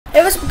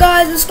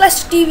guys, this is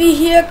Classic TV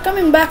here,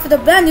 coming back with a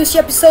brand new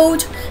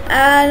episode.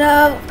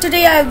 And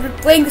today I'll be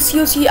playing this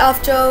UC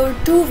after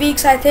 2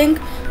 weeks, I think.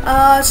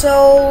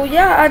 So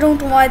yeah, I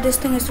don't know why this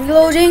thing is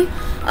reloading.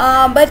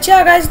 But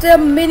yeah, guys, there are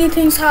many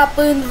things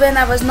happened when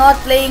I was not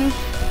playing.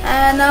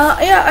 And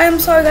yeah, I'm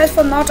sorry guys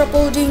for not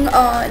uploading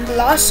in the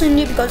last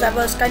Sunday because I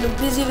was kind of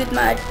busy with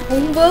my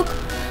homework.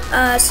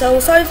 So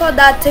sorry for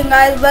that thing,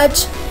 guys.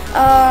 But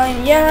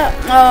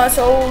yeah,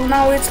 so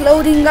now it's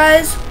loading,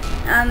 guys.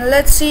 And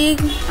let's see,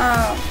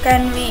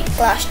 can we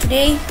clash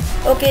today?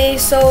 Okay,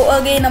 so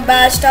again a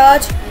bad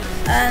start,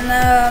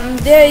 and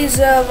there is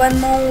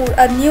one more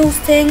new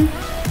thing.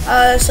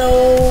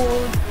 So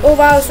oh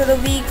wow, so the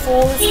week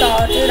 4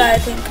 started, I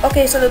think.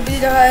 Okay, so the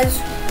builder has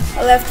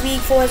left,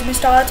 week 4 has been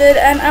started,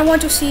 and I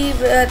want to see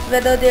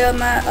whether there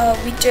are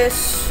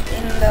witches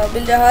in the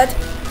builder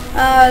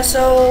hut.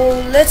 So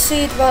let's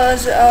see, it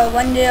was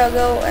 1 day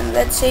ago, and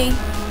let's see.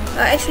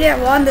 Actually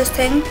I won this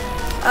thing.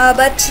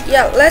 But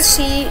yeah, let's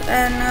see.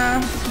 And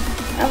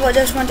I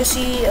just want to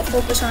see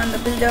focus on the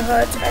builder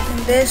hut. I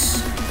think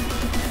this.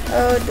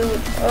 Oh dude,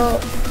 oh,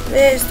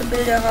 where is the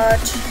builder hut?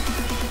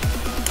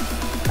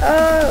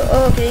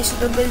 Okay, so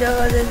the builder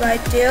hut is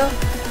right there.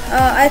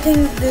 I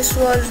think this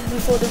was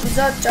before the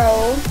wizard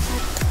tower.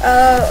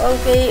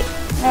 Okay.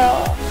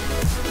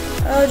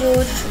 Oh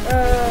dude,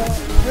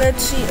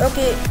 let's see.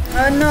 Okay,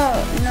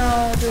 no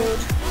dude,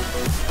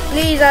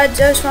 please, I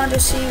just want to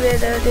see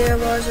whether there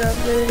was a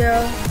builder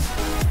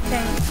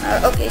thing.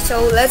 Okay,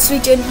 so let's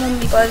return home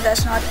because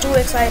that's not too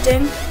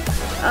exciting.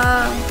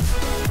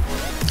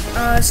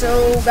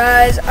 So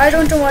guys, I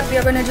don't know what we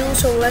are gonna do,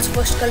 so let's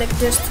first collect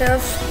this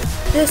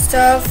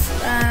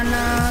stuff, and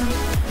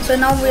so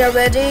now we are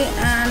ready.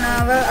 And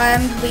well, I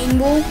am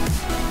rainbow.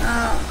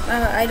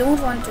 I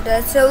don't want to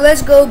that, so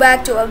let's go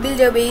back to our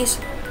builder base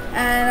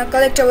and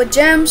collect our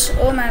gems.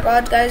 Oh my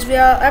god, guys, we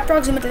are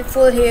approximately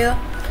full here.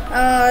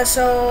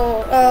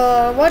 So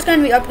what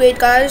can we upgrade,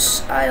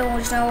 guys? I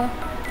don't know.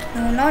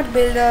 No, not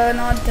builder,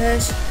 not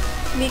this.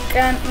 We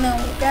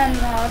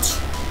cannot.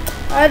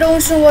 I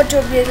don't know what to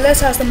upgrade.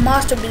 Let's ask the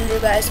master builder,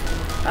 guys.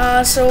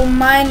 So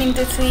mine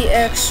into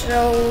 3x.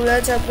 So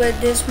let's upgrade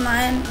this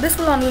mine. This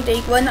will only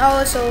take 1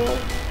 hour, so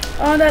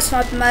that's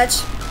not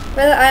much.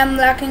 Well, I am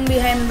lacking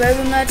behind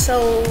very much,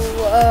 so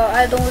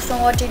I don't know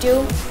what to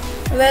do.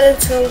 Well,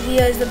 so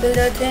here is the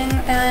builder thing,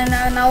 and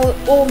now,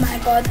 oh my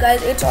god,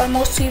 guys, it's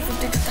almost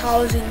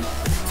 352,000.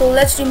 So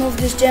let's remove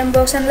this gem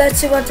box and let's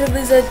see what the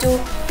wizard do.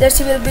 Let's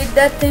see, we'll beat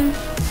that thing.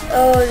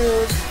 Oh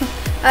dude,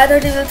 I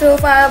thought he will throw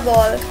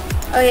fireball.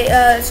 Okay,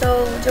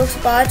 so jokes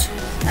apart,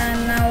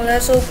 and now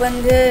let's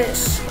open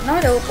this.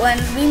 Not open,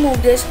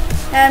 remove this,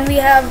 and we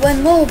have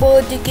one more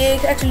birthday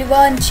cake. Actually,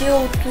 1,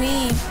 2,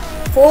 3,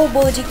 4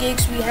 birthday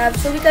cakes we have,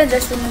 so we can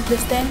just remove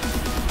this thing.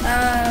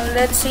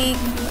 Let's see.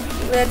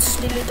 Let's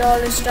delete all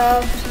this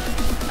stuff.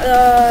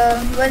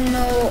 Well,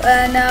 no,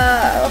 and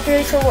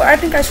okay, so I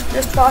think I should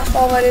just fast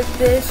forward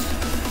this,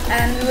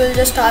 and we will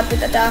just start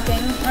with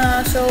attacking.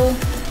 So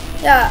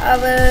yeah, I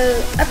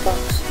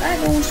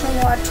don't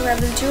know what I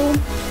will do.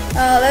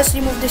 Let's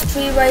remove this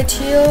tree right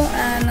here,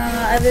 and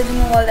I will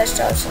remove all that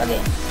stuff.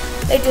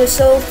 Okay,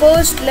 so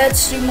first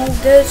let's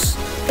remove this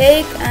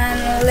cake,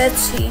 and let's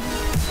see.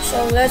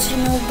 So let's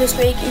remove this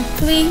cake in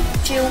 3,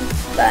 2,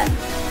 1.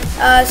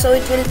 So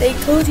it will take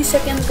 30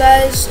 seconds,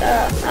 guys.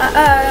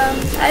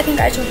 I think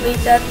I should beat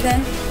that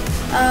thing.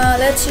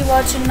 Let's see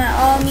what's in my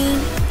army.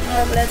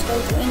 Let's go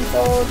to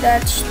info.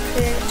 That's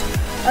great.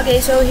 Okay,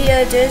 so here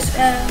it is.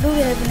 Do we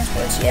have enough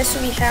sports? Yes,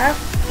 we have.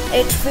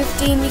 It's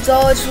 15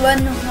 wizards, 1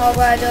 hog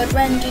rider,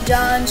 20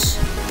 giants.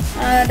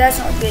 That's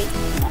not great.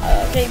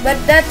 Okay, but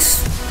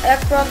that's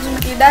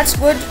approximately, that's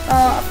good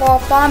for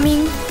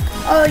farming,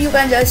 or you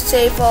can just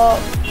say for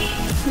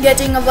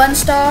getting a 1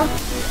 star.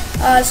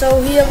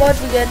 So here what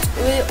we get,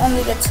 we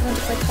only get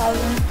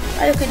 75,000.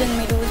 Are you kidding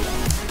me, dude?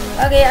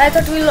 Okay, I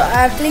thought we'll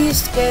at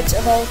least get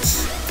about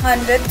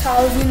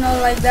 100,000 or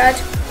like that,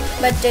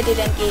 but they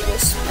didn't give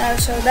us.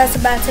 So that's a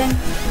bad thing.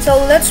 So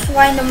let's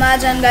find the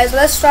match, and guys,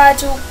 let's try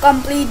to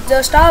complete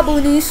the star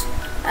boonies.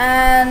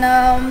 And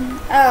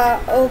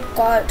oh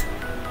god,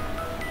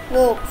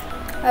 whoa.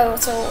 Oh,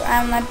 so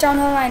I'm at town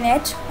hall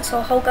 9,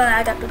 so how can I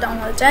attack to town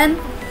hall 10?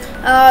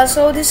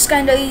 So this is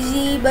kinda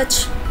easy,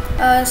 but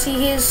see,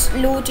 his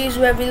loot is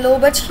very low,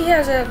 but he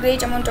has a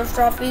great amount of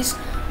trophies.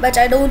 But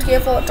I don't care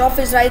for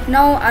trophies right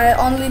now. I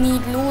only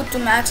need loot to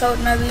max out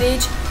my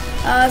village.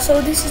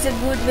 So this is a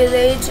good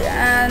village,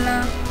 and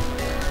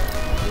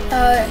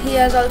he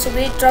has also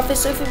great trophies.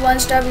 So if you 1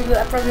 star, we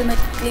will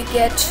approximately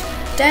get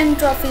 10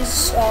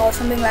 trophies or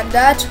something like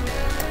that.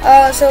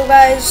 So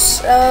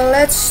guys,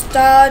 let's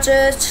start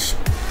it.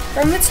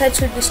 From which side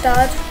should we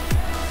start?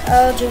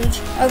 Oh dude.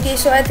 Okay,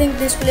 so I think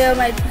this player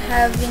might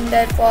have been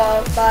dead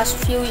for past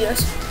few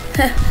years.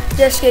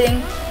 Just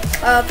kidding.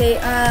 Okay,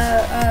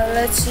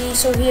 let's see.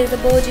 So here's the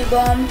bogey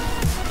bomb.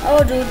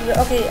 Oh dude.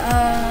 Okay,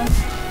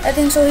 I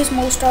think so his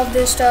most of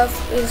this stuff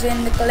is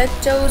in the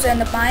collectors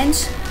and the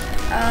mines.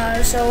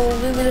 So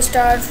we will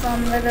start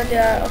from whether they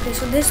are. Okay,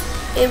 so this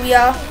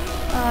area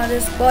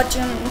this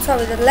bottom,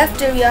 sorry, the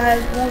left area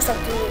has most of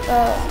the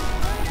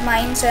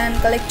mines and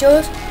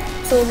collectors.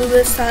 So we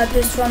will start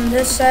this from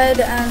this side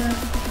and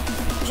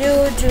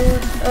Jude.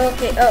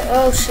 Okay,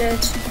 oh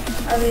shit.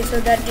 Okay, so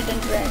that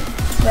didn't went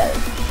well.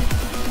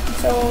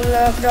 So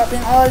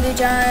dropping all the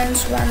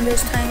giants, one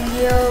this time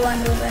here,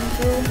 one will went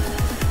through.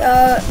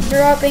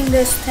 Dropping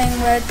this thing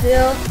right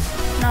there.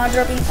 Now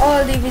dropping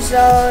all the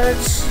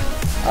wizards,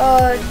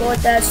 all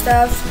got that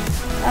stuff.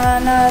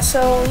 And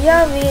so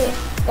yeah, we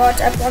got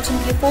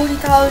approximately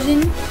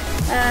 40,000.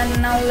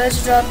 And now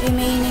let's drop the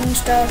remaining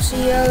stuffs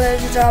here.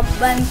 Let's drop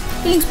one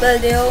healing spell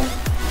there.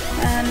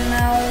 And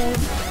now,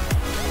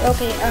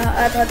 okay,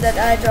 I thought that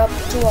I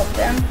dropped 2 of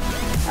them.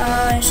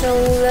 So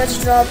let's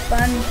drop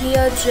one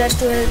here just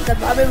to help the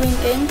Barbarian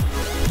King.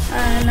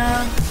 And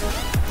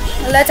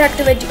let's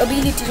activate the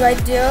ability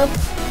right there.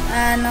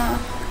 And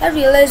I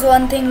realized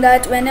one thing,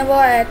 that whenever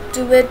I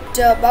activate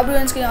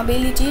Barbarian King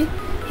ability,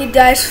 he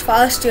dies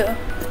faster.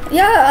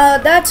 Yeah,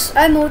 that's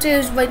I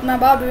noticed with my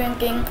Barbarian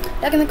King.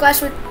 Like in the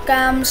Clash with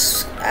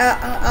Camps,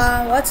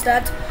 what's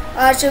that?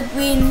 Archer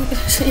Queen,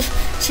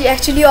 she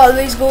actually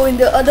always go in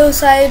the other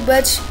side,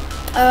 but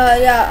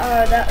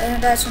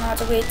that's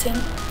not a great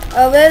thing.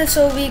 Well,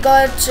 so we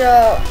got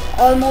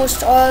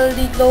almost all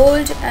the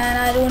gold, and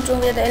I don't know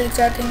where the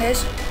elixir thing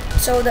is.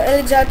 So the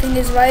elixir thing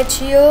is right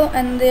here,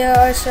 and there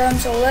are some.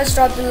 So let's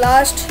drop the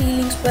last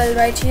healing spell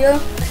right here.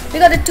 We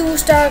got a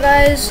 2-star,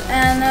 guys,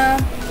 and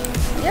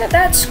yeah,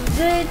 that's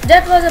great.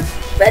 That was a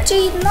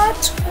pretty,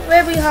 not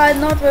very hard,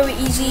 not very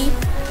easy.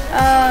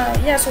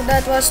 Yeah, so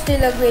that was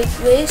still a great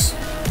race.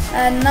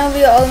 And now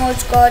we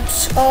almost got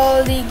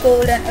all the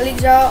gold and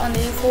elixir, on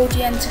the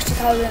 40 and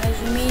 60,000 is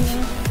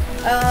remaining.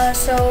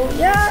 So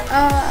yeah,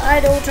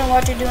 I don't know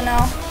what to do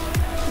now,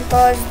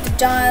 because the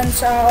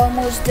giants are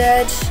almost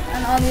dead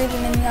and only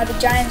remaining are the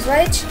giants,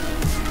 right?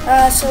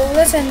 So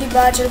let's end the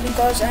battle,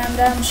 because I'm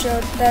damn sure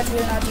that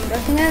will not do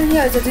nothing. And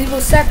here's the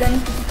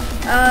 0-second.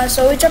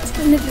 So it's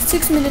approximately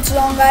 6 minutes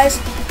long, guys.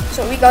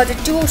 So we got a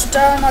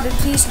 2-star, not a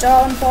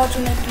 3-star,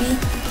 unfortunately.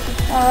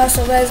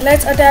 So guys,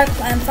 let's attack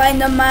and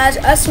find the match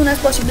as soon as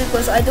possible,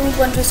 because I don't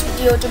want this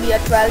video to be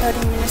at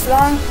 12-13 minutes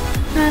long.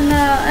 And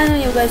I know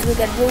you guys will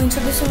get going.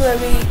 So this is a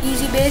very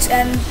easy base,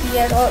 and he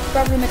has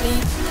approximately,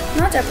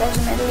 not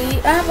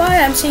approximately, why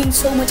I'm saying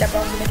so much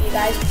approximately,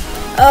 guys.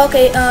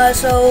 Okay,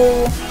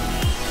 so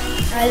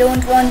I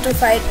don't want to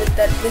fight with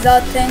that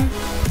wizard thing,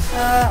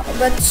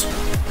 but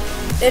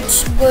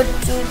it's good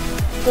to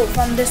go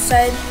from this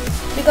side,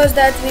 because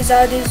that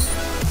wizard is,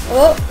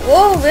 whoa,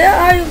 where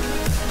are you?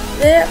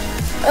 Where?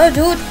 Oh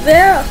dude,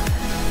 where?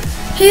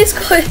 He's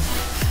going.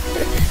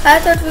 I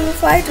thought we would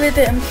fight with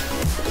him.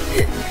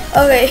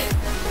 Okay,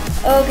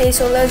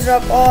 so let's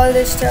drop all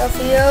this stuff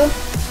here.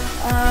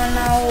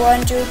 Now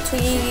 1, 2,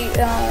 3,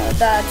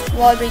 that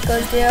wall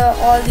breakers there,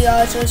 all the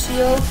archers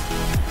here,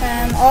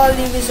 and all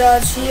the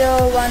wizards here,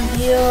 one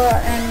here,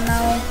 and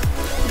now,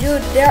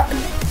 dude, there. A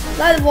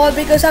lot of wall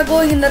breakers are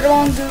going in the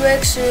wrong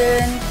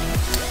direction.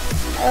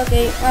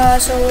 Okay,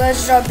 so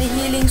let's drop the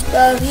healing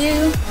spell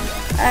here.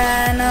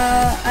 And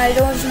I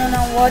don't know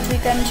now what we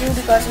can do,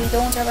 because we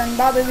don't have any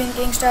Barbarian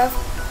King stuff.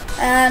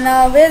 And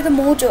where's the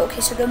motor?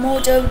 Okay, so the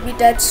motor will be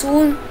dead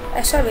soon.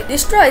 Sorry,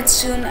 destroyed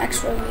soon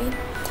actually.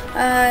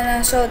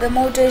 And so the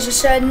motor is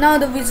destroyed. Now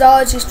the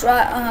wizards is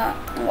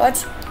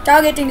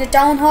targeting the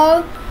town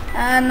hall.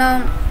 And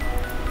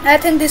I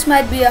think this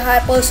might be a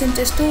high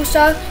percentage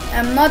 2-star.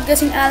 I'm not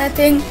guessing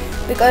anything,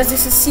 because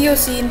this is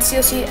COC. In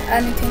COC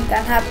anything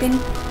can happen.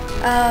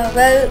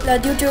 Well,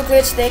 due to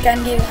glitch they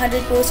can give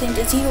 100%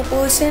 to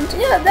 0%.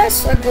 Yeah,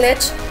 that's a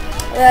glitch.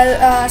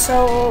 Well,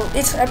 so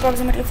it's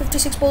approximately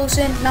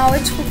 56%. Now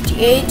it's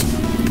 58,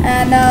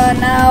 and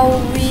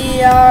now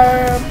we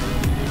are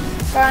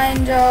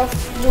kind of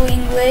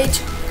doing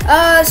great.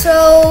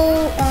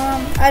 So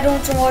I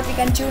don't know what we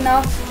can do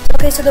now.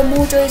 Okay, so the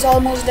motor is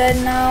almost dead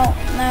now.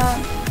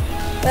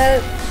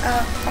 Well,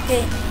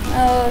 okay,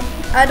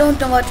 I don't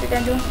know what we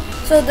can do.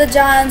 So the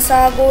giants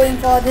are going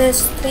for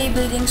this 3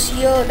 buildings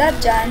here,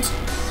 that giants,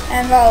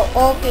 and wow,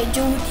 okay,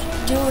 dude.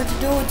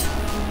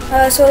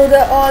 So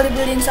all the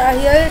buildings are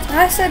here.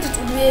 I said it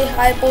would be a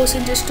high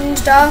percentage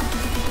 2-star,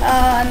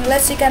 and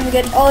let's see, can we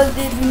get all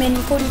the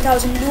remaining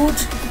 40,000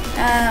 loot?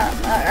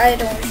 I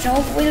don't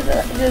know, will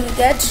we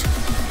get?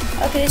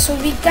 Okay, so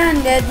we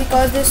can get,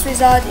 because this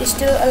wizard is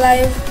still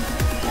alive.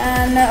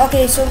 And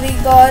okay, so we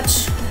got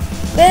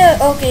where?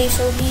 Okay,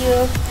 so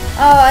here.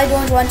 I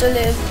don't want to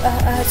live.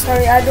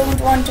 Sorry, I don't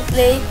want to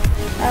play.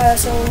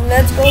 So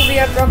let's go. We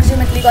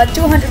approximately got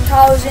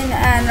 200,000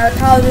 and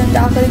 1,000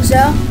 dark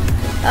elixir.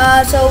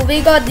 So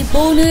we got the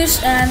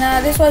bonus,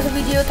 and this was the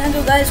video. Thank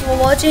you guys for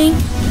watching.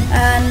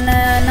 And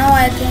now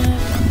I think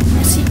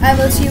I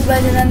will see you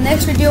guys in the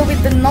next video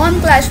with the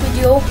non-clash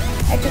video.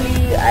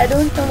 Actually, I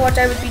don't know what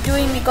I would be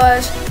doing,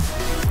 because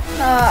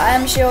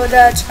I'm sure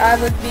that I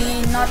would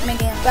be not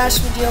making a clash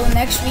video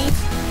next week.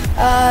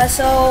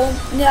 So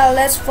yeah,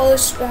 let's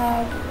first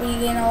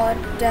begin our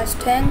test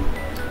thing.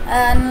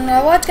 And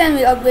what can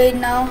we upgrade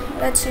now?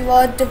 Let's see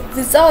what the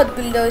wizard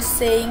builder is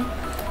saying.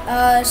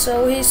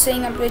 So he's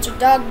saying upgrade to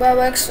dark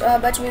barracks,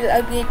 but we'll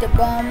upgrade the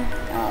bomb.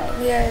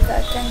 Where is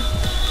that thing?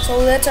 So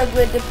let's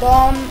upgrade the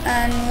bomb,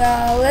 and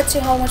let's see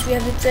how much we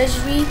have the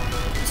treasury.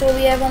 So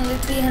we have only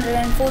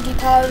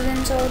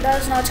 340,000, so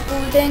that's not a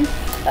cool thing.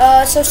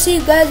 So see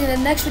you guys in the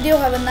next video.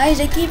 Have a nice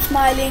day, keep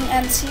smiling,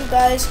 and see you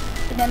guys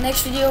in the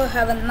next video.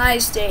 Have a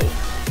nice day.